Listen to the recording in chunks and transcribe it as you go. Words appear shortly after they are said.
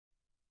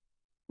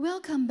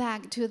Welcome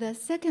back to the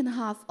second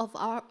half of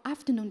our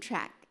afternoon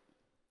track.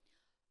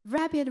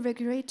 Rapid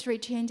regulatory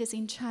changes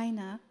in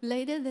China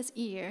later this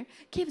year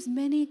keeps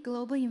many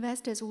global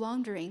investors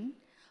wondering,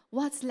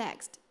 what's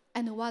next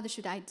and what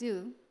should I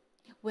do?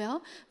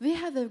 Well, we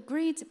have a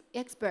great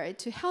expert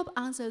to help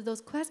answer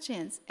those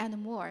questions and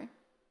more.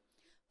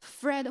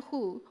 Fred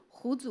Hu,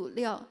 Hu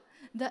Zuliu,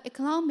 the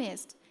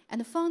economist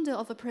and founder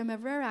of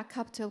Primavera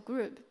Capital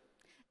Group,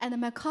 and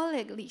my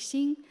colleague Li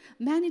Xin,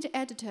 managing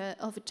editor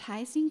of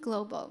Caixin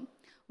Global.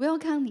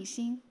 Welcome, Li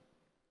Xin.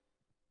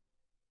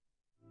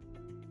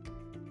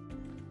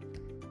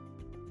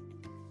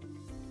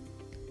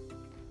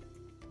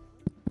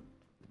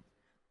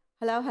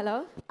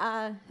 Hello.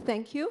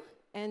 Thank you.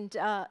 And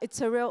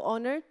it's a real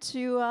honor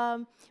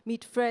to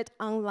meet Fred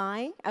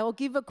online. I will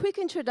give a quick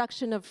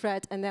introduction of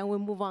Fred, and then we'll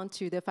move on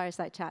to the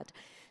fireside chat.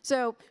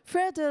 So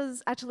Fred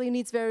actually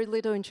needs very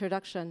little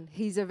introduction.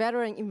 He's a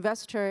veteran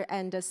investor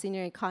and a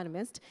senior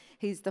economist.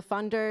 He's the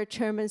founder,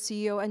 chairman,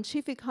 CEO, and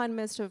chief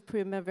economist of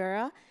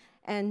Primavera.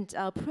 And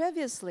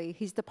previously,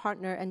 he's the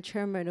partner and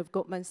chairman of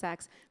Goldman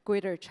Sachs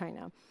Greater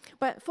China.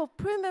 But for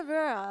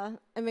Primavera,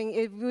 I mean,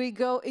 if we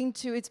go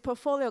into its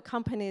portfolio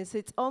companies,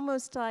 it's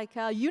almost like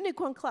a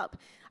unicorn club.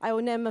 I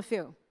will name a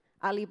few: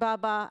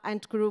 Alibaba,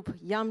 Ant Group,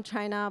 Yum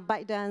China,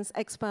 ByteDance,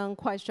 XPeng,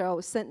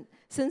 Kuaishou,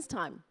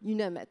 SenseTime, you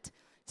name it.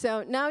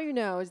 So now you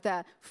know is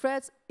that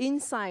Fred's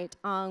insight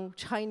on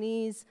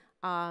Chinese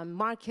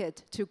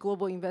market to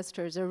global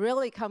investors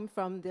really come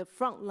from the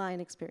frontline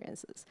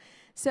experiences.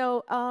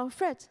 So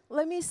Fred,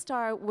 let me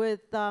start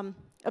with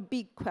a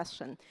big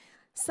question.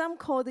 Some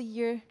call the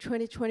year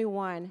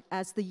 2021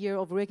 as the year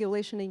of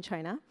regulation in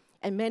China,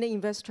 and many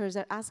investors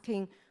are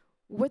asking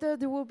whether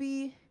there will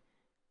be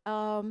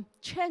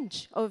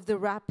change of the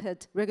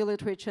rapid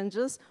regulatory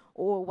changes,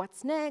 or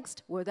what's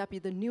next? Will that be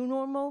the new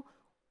normal?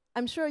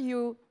 I'm sure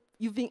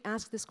you've been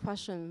asked this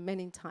question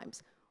many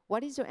times.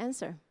 What is your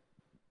answer?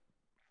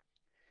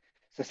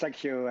 So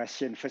thank you,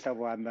 Xin. First of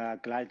all, I'm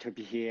glad to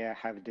be here,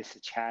 have this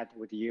chat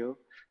with you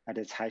at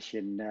the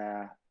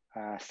Caixin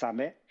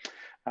Summit.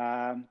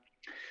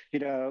 You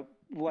know,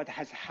 what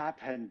has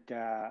happened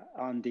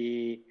on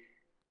the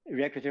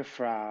regulatory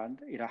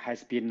front,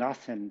 has been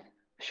nothing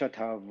short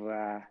of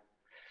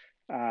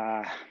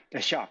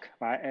a shock,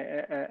 right?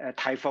 A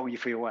typhoon,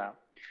 if you will.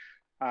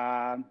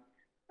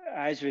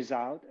 As a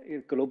result,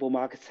 global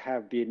markets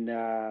have been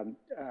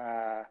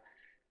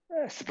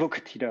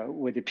spooked,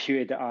 with a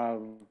period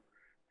of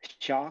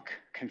shock,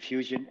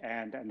 confusion,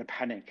 and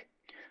panic.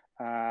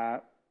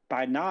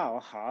 By now,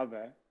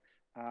 however,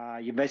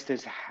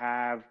 investors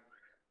have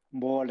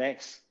more or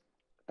less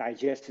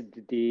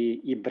digested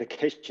the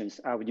implications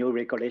of new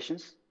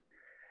regulations.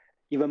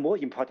 Even more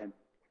important,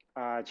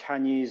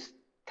 Chinese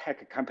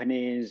tech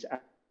companies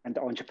and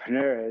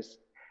entrepreneurs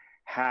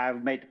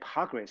have made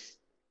progress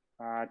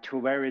to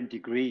varying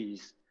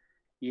degrees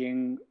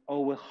in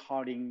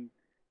overhauling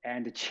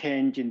and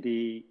changing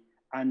the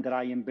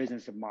underlying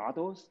business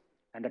models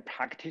and the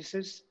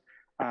practices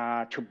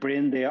to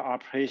bring their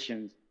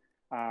operations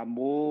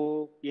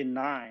more in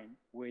line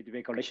with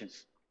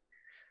regulations.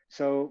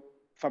 So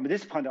from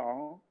this point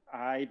on,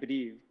 I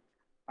believe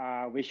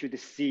we should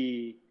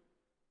see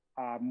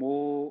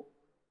more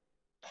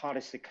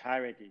policy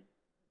clarity,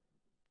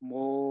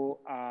 more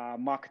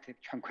market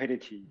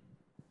tranquility,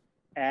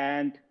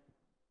 and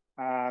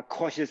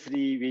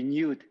cautiously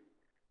renewed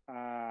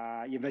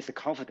investor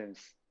confidence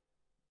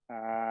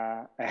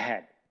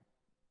ahead.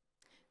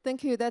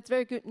 Thank you. That's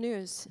very good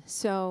news.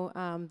 So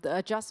the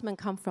adjustment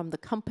comes from the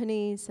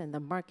companies and the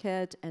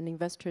market, and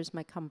investors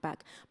might come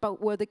back.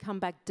 But will they come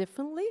back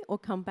differently or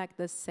come back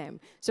the same?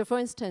 So for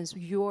instance,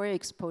 your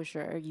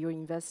exposure, you're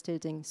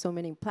invested in so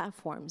many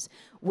platforms.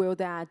 Will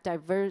that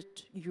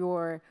divert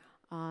your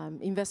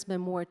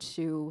investment more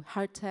to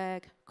hard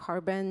tech,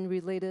 carbon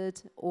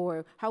related,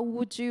 or how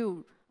would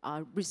you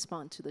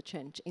respond to the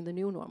change in the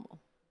new normal?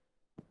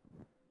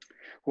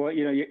 Well,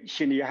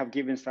 Xin, you have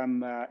given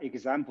some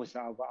examples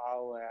of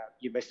our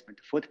investment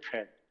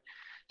footprint.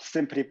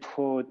 Simply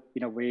put,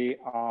 we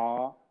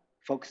are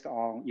focused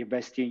on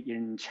investing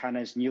in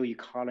China's new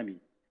economy.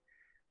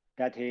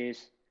 That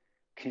is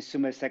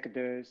consumer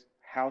sectors,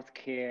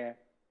 healthcare,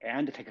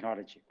 and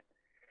technology.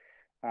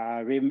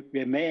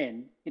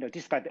 Remain,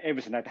 despite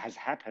everything that has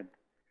happened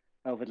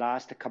over the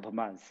last couple of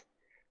months,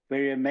 we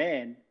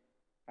remain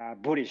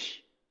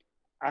bullish,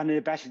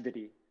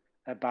 unabashedly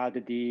about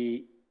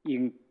the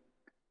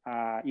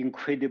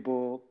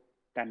incredible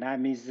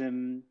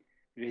dynamism,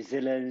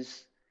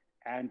 resilience,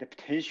 and the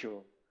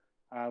potential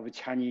of the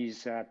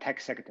Chinese tech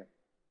sector.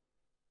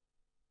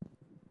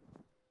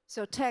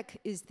 So tech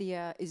is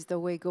the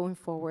way going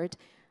forward,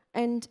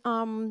 and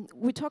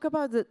we talk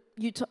about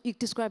you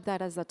describe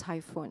that as a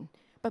typhoon.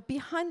 But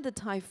behind the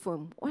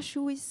typhoon, what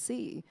should we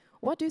see?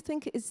 What do you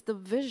think is the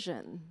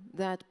vision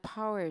that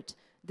powered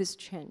this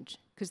change?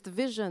 Because the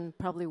vision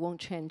probably won't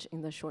change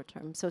in the short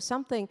term. So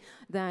something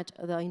that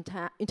the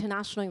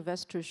international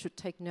investors should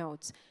take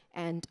notes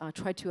and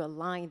try to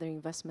align their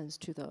investments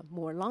to the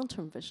more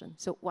long-term vision.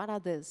 So what are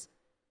these?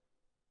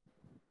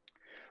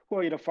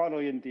 Well,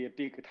 following the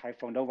big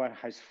typhoon, no one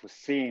has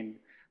foreseen,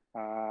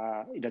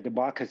 the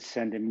markets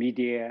and the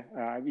media,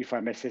 if I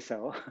may say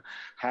so,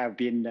 have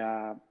been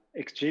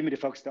extremely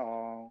focused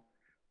on,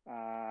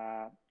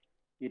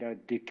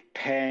 the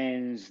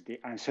pains, the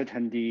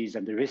uncertainties,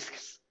 and the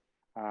risks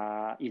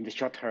in the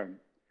short term.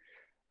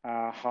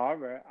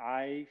 However,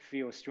 I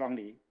feel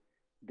strongly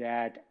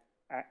that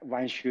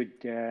one should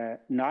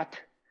not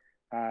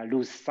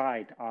lose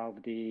sight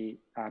of the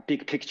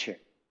big picture,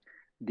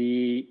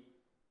 the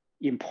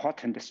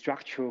important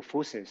structural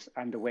forces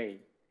underway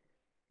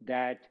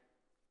that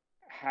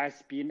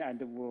has been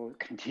and will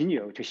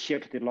continue to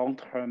shape the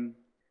long-term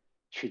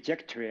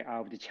trajectory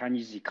of the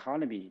Chinese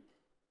economy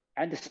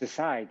and the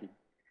society.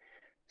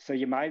 So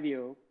in my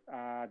view,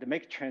 the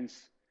mega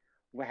trends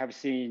we have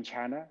seen in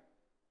China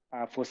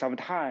for some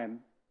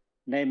time,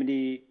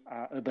 namely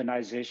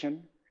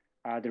urbanization,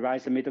 the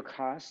rise of middle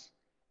class,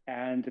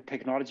 and the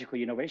technological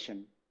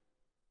innovation,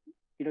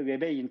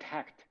 remain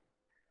intact.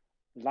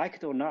 Like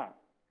it or not,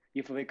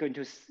 if we're going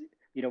to,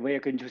 we're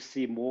going to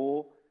see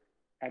more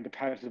and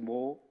perhaps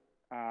more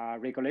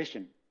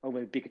regulation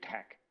over big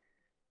tech.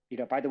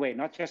 By the way,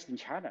 not just in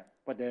China,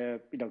 but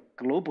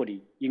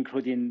globally,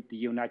 including the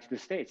United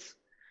States.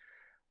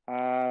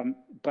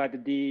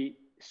 But the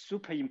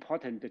super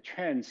important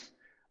trends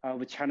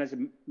of China's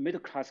middle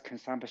class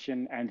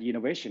consumption and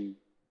innovation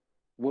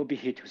will be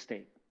here to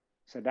stay.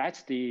 So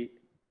that's the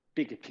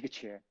big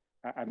picture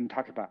I'm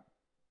talking about.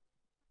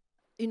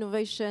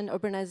 Innovation,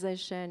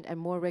 urbanization, and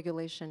more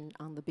regulation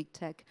on the big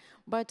tech.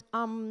 But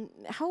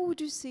how would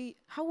you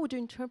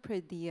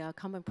interpret the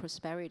common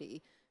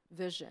prosperity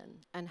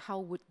vision, and how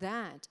would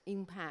that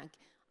impact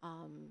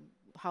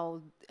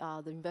how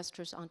the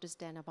investors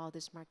understand about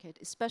this market?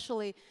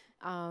 Especially,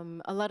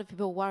 a lot of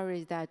people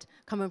worry that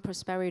common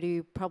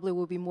prosperity probably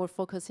will be more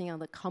focusing on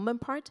the common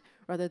part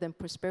rather than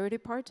prosperity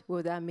part,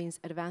 where that means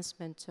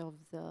advancement of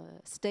the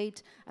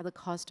state at the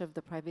cost of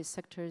the private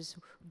sectors.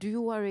 Do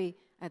you worry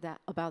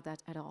about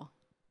that at all?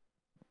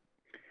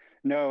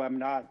 No, I'm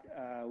not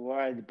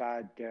worried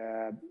about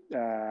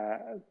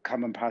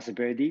common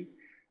prosperity.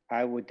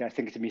 I would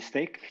think it's a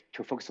mistake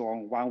to focus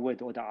on one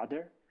word or the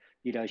other.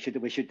 We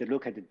should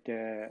look at it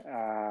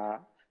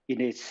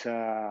in its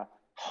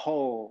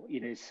whole,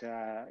 in its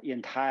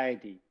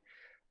entirety.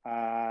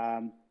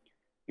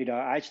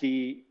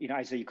 Actually,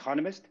 as an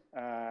economist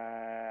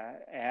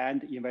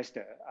and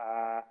investor,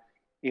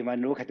 if I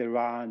look at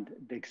around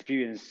the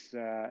experience,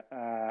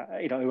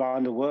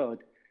 around the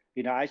world,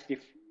 I actually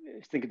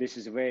think this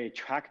is a very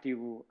attractive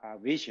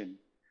vision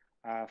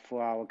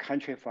for our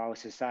country, for our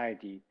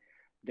society,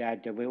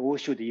 that we all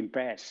should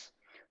embrace.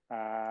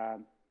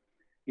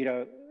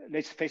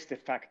 Let's face the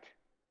fact: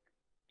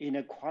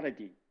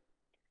 inequality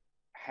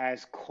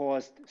has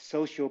caused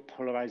social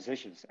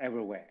polarizations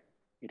everywhere.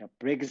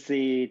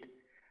 Brexit,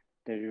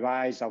 the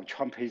rise of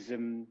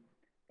Trumpism,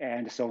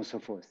 and so on and so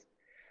forth.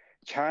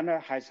 China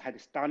has had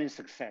stunning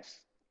success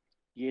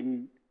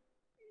in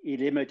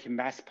eliminating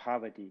mass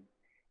poverty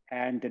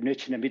and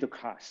nurturing the middle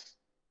class.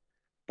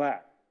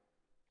 But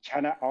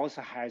China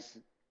also has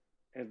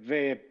a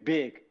very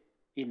big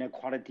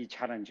inequality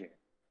challenge,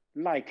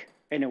 like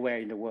anywhere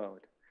in the world.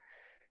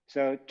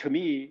 So to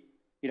me,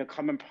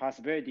 common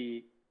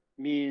prosperity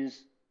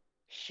means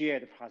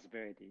shared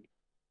prosperity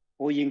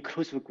or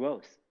inclusive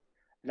growth.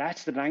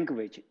 That's the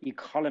language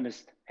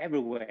economists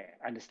everywhere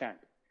understand.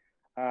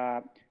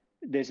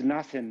 There's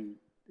nothing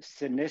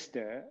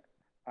sinister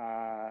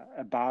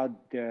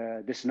about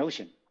this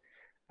notion.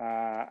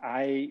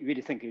 I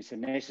really think it's a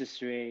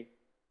necessary,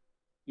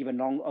 even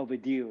long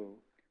overdue,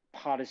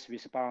 policy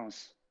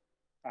response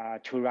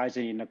to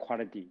rising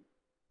inequality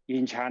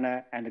in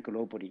China and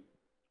globally.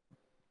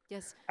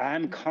 Yes.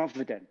 I'm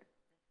confident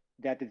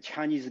that the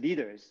Chinese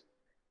leaders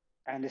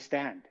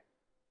understand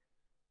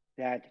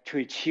that to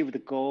achieve the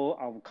goal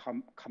of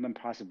common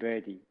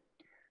prosperity,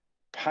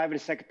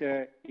 private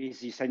sector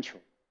is essential.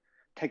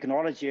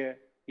 Technology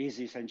is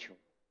essential,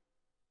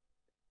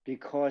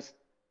 because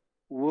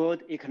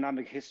world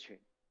economic history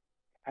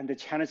and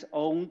China's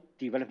own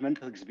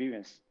developmental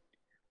experience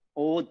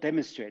all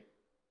demonstrate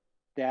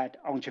that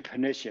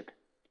entrepreneurship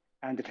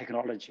and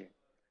technology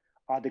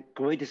are the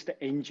greatest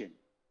engine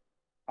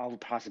of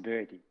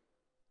prosperity,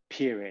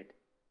 period.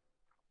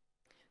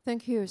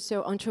 Thank you.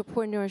 So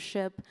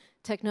entrepreneurship,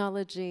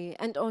 technology,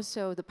 and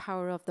also the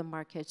power of the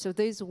market. So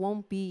these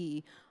won't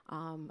be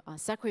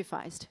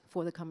sacrificed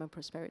for the common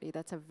prosperity.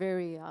 That's a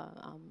very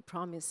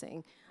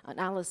promising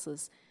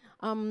analysis.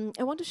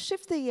 I want to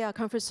shift the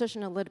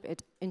conversation a little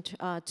bit into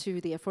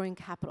to the foreign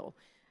capital.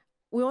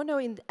 We all know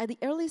at the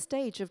early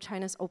stage of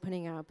China's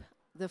opening up,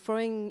 the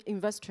foreign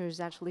investors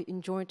actually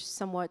enjoyed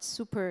somewhat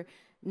super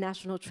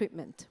national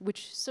treatment,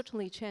 which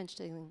certainly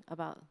changed in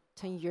about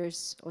 10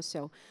 years or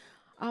so.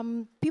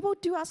 People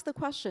do ask the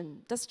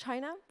question, does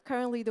China,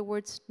 currently the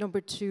world's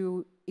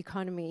 #2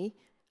 economy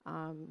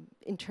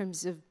in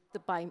terms of the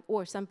buying,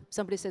 or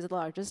somebody says the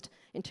largest,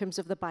 in terms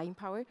of the buying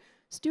power,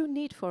 still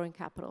need foreign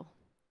capital?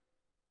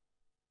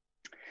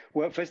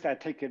 Well, first I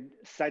take a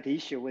side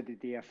issue with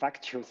the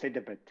factual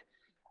statement.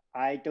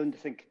 I don't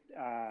think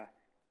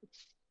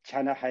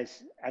China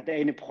has, at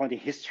any point in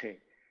history,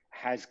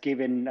 has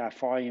given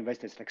foreign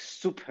investors like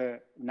super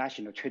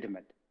national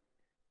treatment.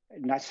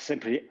 And that's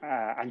simply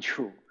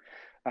untrue.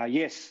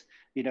 Yes,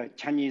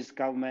 Chinese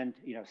government,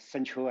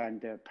 central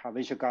and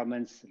provincial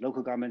governments,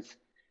 local governments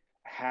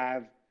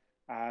have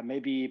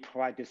maybe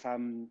provided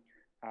some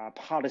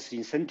policy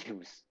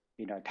incentives,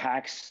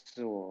 tax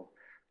or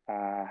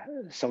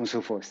so on and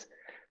so forth.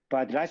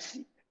 But that's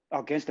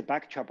against the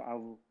backdrop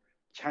of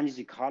Chinese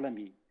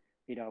economy,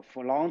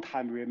 for a long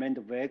time remained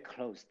very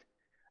closed.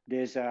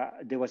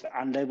 There was an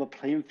unlevel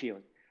playing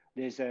field.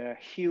 There's a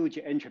huge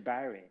entry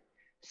barrier.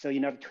 So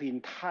in order to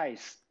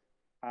entice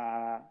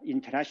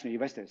international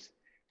investors,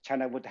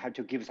 China would have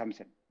to give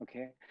something,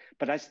 okay?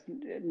 But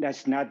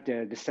that's not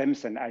the same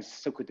thing as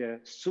so-called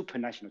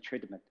supranational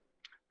treatment.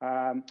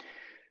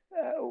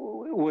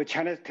 With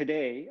China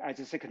today as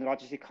the second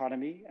largest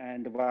economy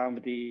and one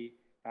of the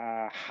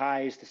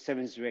highest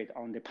savings rate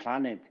on the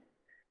planet,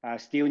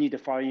 still need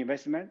foreign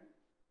investment?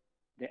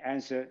 The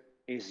answer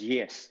is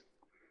yes.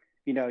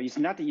 It's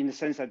not in the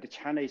sense that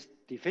China is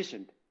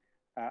deficient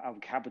of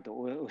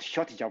capital or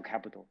shortage of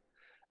capital,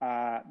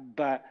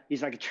 but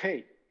it's like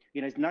trade.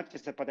 It's not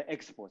just about the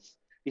exports;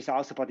 it's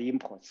also about the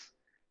imports.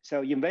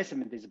 So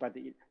investment is about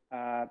the,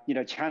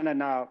 China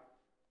now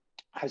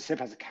has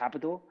surplus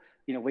capital.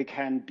 We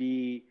can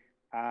be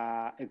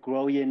a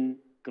growing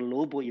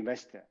global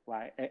investor,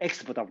 right? An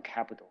export of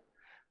capital.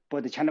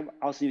 But China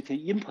also needs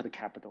to import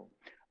capital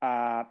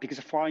because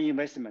foreign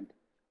investment,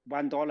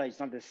 $1 is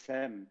not the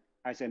same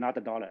as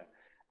another dollar.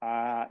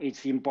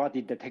 It's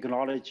embodied the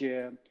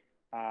technology,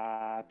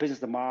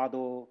 business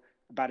model,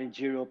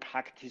 managerial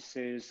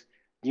practices,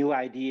 new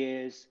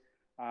ideas.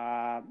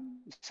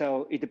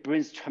 So it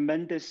brings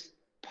tremendous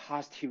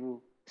positive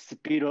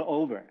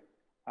spillover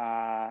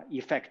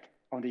effect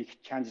on the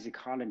Chinese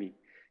economy.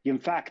 In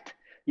fact,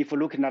 if you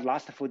look at the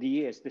last 40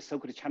 years, the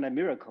so-called China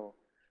miracle,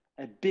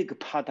 a big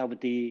part of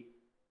the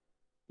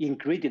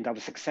ingredient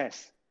of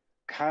success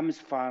comes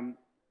from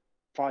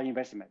foreign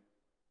investment.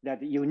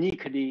 That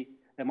uniquely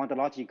among the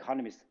large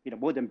economies,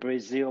 more than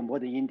Brazil, more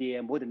than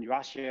India, more than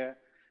Russia,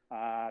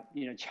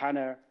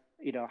 China,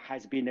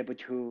 has been able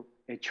to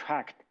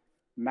attract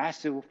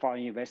massive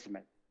foreign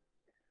investment.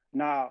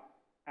 Now,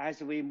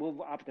 as we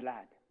move up the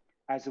ladder,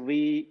 as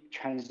we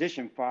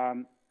transition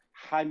from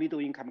high middle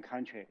income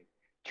country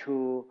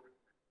to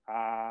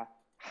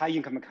high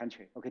income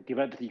country,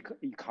 developed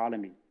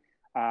economy,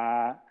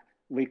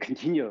 we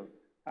continue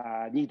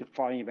need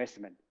foreign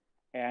investment.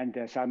 And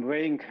so I'm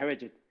very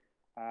encouraged.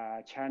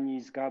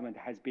 Chinese government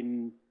has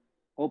been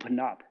opened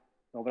up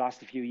over the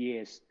last few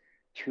years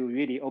to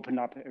really open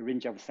up a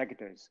range of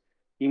sectors,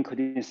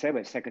 including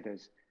several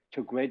sectors,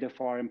 to greater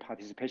foreign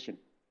participation.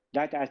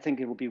 That I think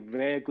it will be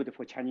very good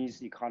for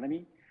Chinese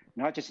economy,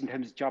 not just in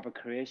terms of job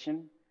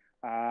creation,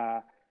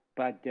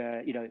 but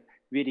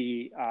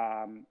really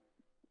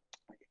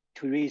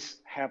to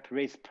help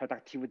raise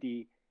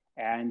productivity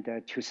and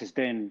to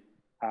sustain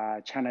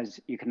China's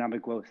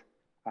economic growth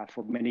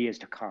for many years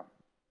to come.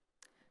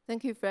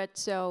 Thank you, Fred.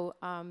 So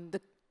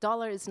the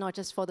dollar is not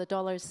just for the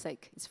dollar's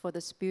sake; it's for the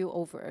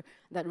spillover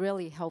that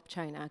really helped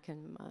China,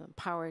 can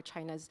power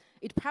China's.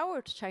 It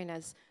powered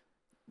China's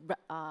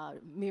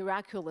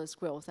miraculous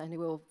growth, and it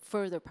will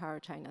further power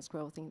China's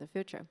growth in the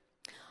future.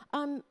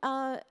 And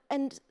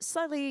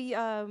slightly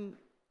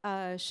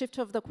shift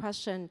of the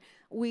question,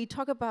 we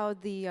talk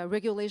about the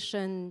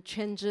regulation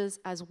changes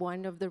as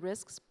one of the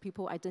risks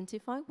people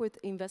identify with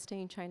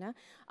investing in China.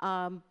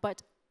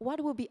 But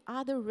what will be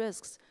other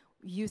risks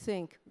you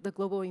think the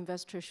global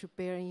investor should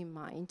bear in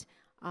mind,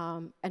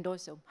 and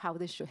also how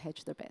they should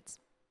hedge their bets?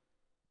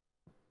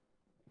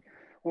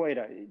 Well,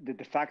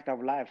 the fact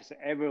of life is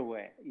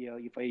everywhere.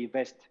 If I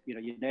invest,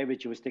 in every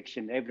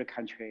jurisdiction, every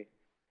country,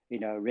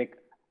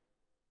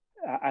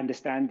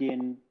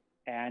 understanding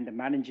and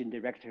managing the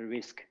regulatory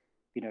risk,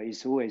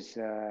 is always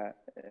a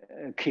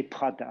key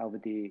part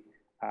of the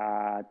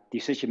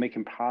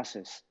decision-making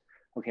process.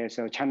 Okay,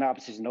 so China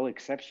obviously is no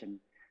exception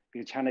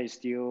because China is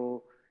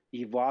still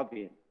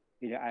evolving,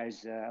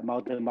 as a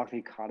modern market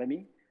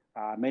economy.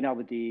 Many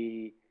of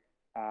the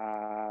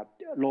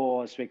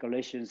laws,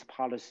 regulations,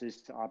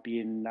 policies are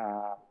being,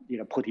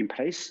 put in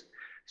place.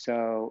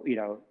 So,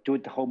 do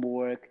the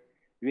homework,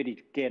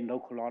 really gain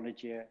local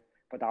knowledge,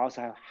 but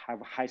also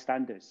have high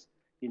standards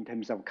in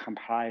terms of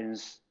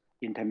compliance,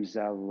 in terms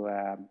of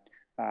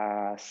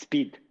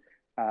speed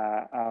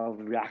of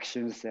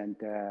reactions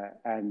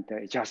and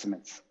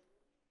adjustments.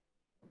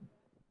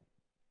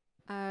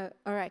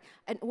 All right,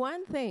 and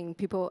one thing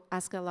people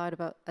ask a lot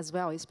about as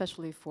well,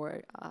 especially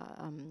for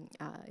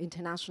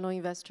international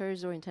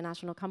investors or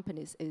international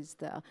companies, is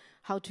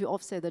how to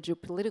offset the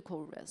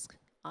geopolitical risk.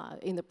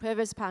 In the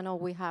previous panel,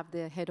 we have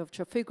the head of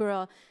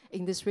Trafigura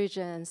in this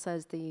region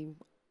says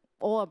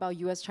all about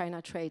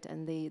U.S.-China trade,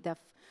 and the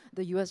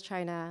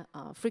U.S.-China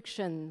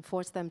friction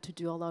forced them to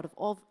do a lot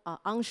of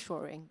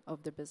onshoring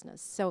of the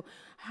business. So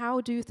how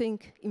do you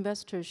think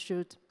investors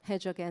should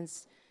hedge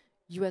against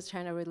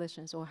U.S.-China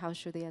relations, or how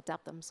should they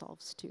adapt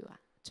themselves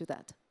to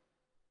that?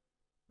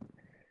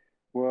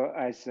 Well,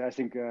 as I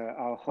think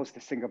our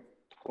host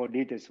Singapore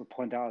leaders will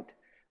point out,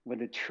 when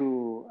the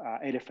two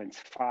elephants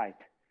fight,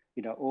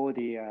 all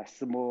the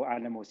small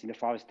animals in the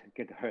forest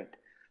get hurt.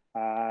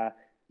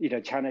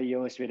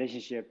 China-US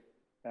relationship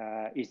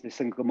is the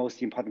single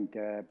most important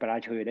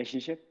bilateral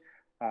relationship.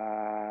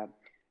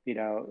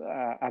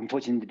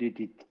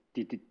 Unfortunately,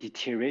 the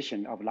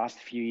deterioration of last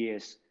few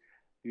years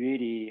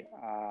really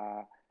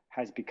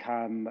has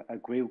become a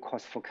grave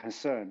cause for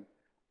concern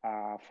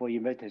for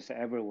investors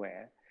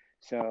everywhere.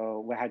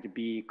 So we had to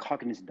be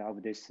cognizant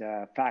of this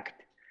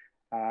fact.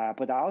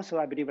 But also,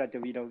 I believe that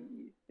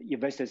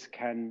investors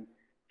can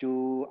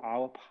do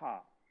our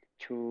part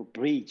to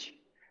bridge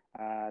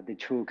the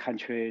two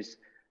countries.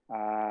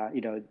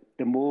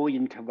 The more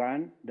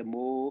intertwined, the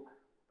more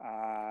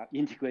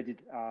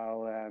integrated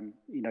our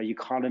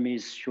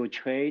economies through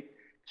trade,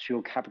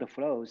 through capital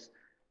flows,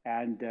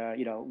 and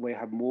we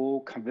have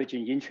more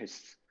converging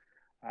interests.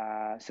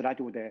 So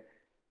that would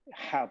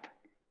help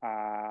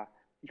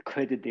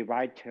create the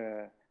right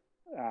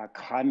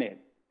climate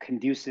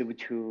conducive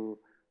to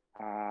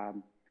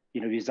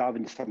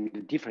resolving some of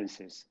the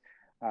differences.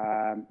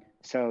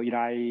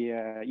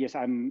 Yes,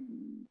 I'm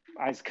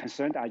as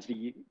concerned.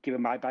 Actually,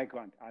 given my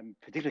background, I'm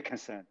particularly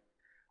concerned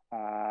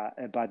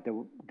about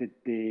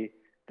the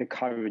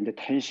current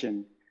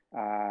tension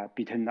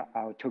between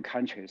our two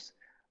countries.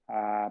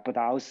 But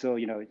also,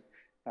 with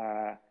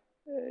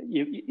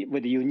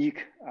a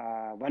unique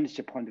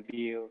vantage point of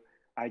view,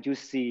 I do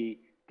see,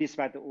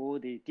 despite all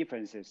the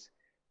differences,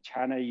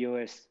 China,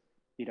 US,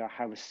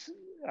 have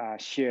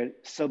shared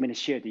so many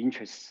shared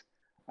interests.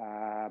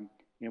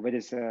 Whether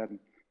it's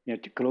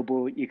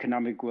global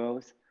economic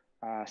growth,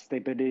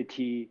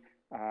 stability,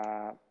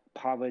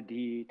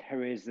 poverty,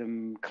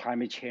 terrorism,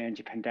 climate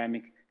change,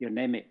 pandemic, you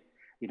name it.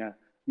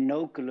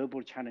 No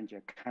global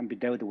challenger can be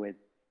dealt with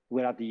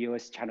without the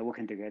US, China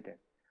working together.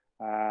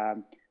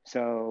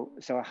 So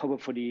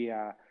hopefully,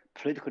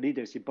 political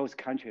leaders in both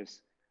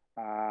countries,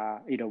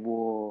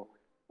 will,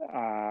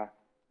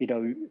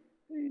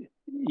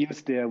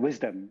 use their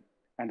wisdom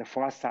and the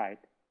foresight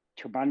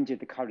to manage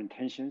the current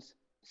tensions,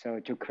 so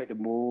to create a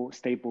more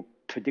stable,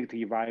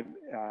 predictable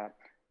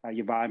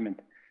environment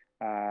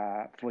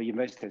for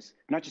investors,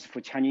 not just for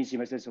Chinese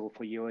investors or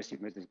for US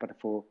investors, but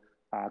for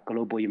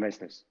global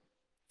investors.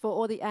 For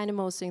all the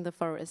animals in the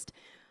forest.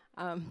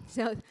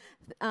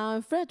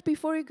 Fred,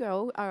 before you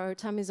go, our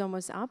time is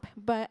almost up,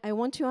 but I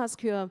want to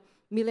ask you a $1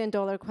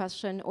 million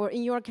question, or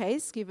in your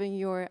case, given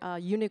your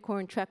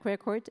unicorn track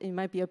record, it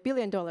might be a $1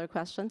 billion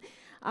question.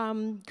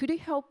 Could you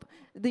help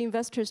the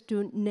investors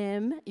to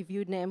name, if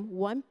you name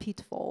one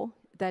pitfall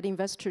that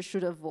investors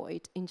should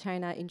avoid in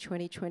China in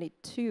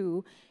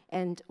 2022,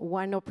 and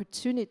one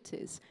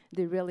opportunities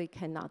they really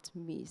cannot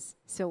miss?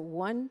 So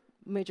one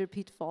major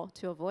pitfall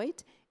to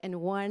avoid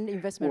and one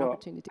investment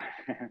opportunity.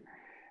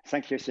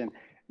 Thank you, Shen.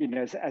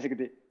 I think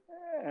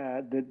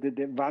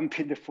the one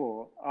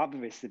pitfall,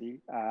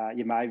 obviously,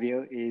 in my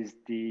view, is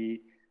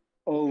the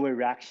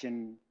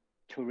overreaction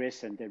to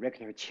recent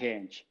regulatory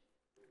change,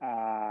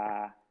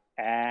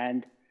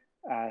 and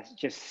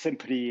just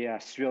simply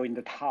throw in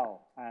the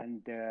towel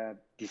and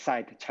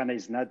decide China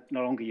is no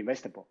longer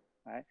investable.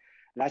 Right?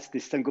 That's the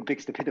single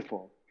biggest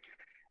pitfall.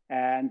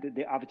 And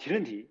the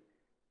opportunity,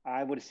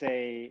 I would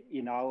say,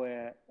 in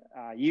our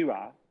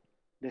era,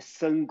 the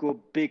single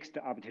biggest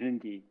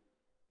opportunity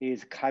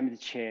is climate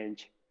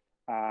change,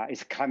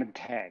 is climate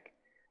tech.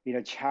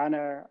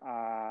 China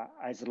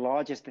as the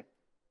largest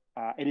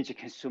energy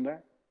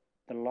consumer,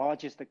 the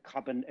largest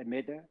carbon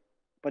emitter,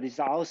 but it's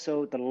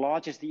also the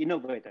largest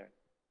innovator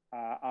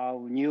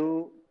of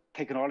new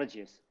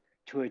technologies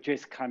to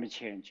address climate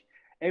change.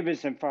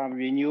 Everything from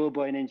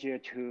renewable energy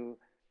to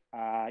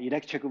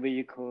electric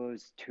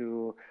vehicles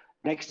to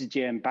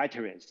next-gen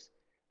batteries.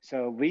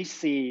 So we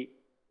see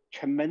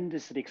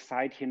tremendously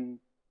exciting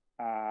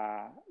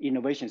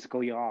innovations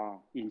going on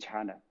in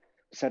China.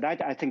 So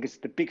that, I think, is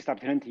the biggest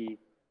opportunity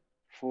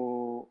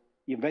for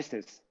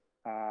investors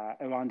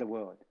around the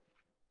world.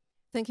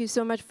 Thank you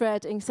so much,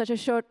 Fred. In such a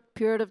short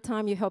period of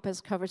time, you help us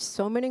cover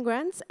so many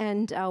grants,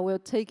 and we'll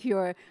take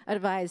your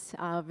advice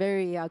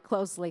very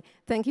closely.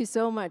 Thank you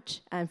so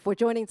much and for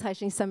joining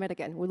Caixin Summit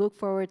again. We look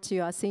forward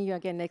to seeing you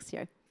again next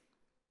year.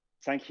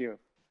 Thank you.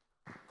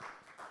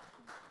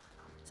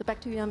 So back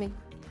to you, Yami.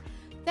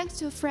 Thanks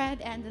to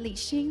Fred and Li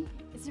Xin.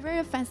 It's a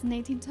very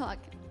fascinating talk.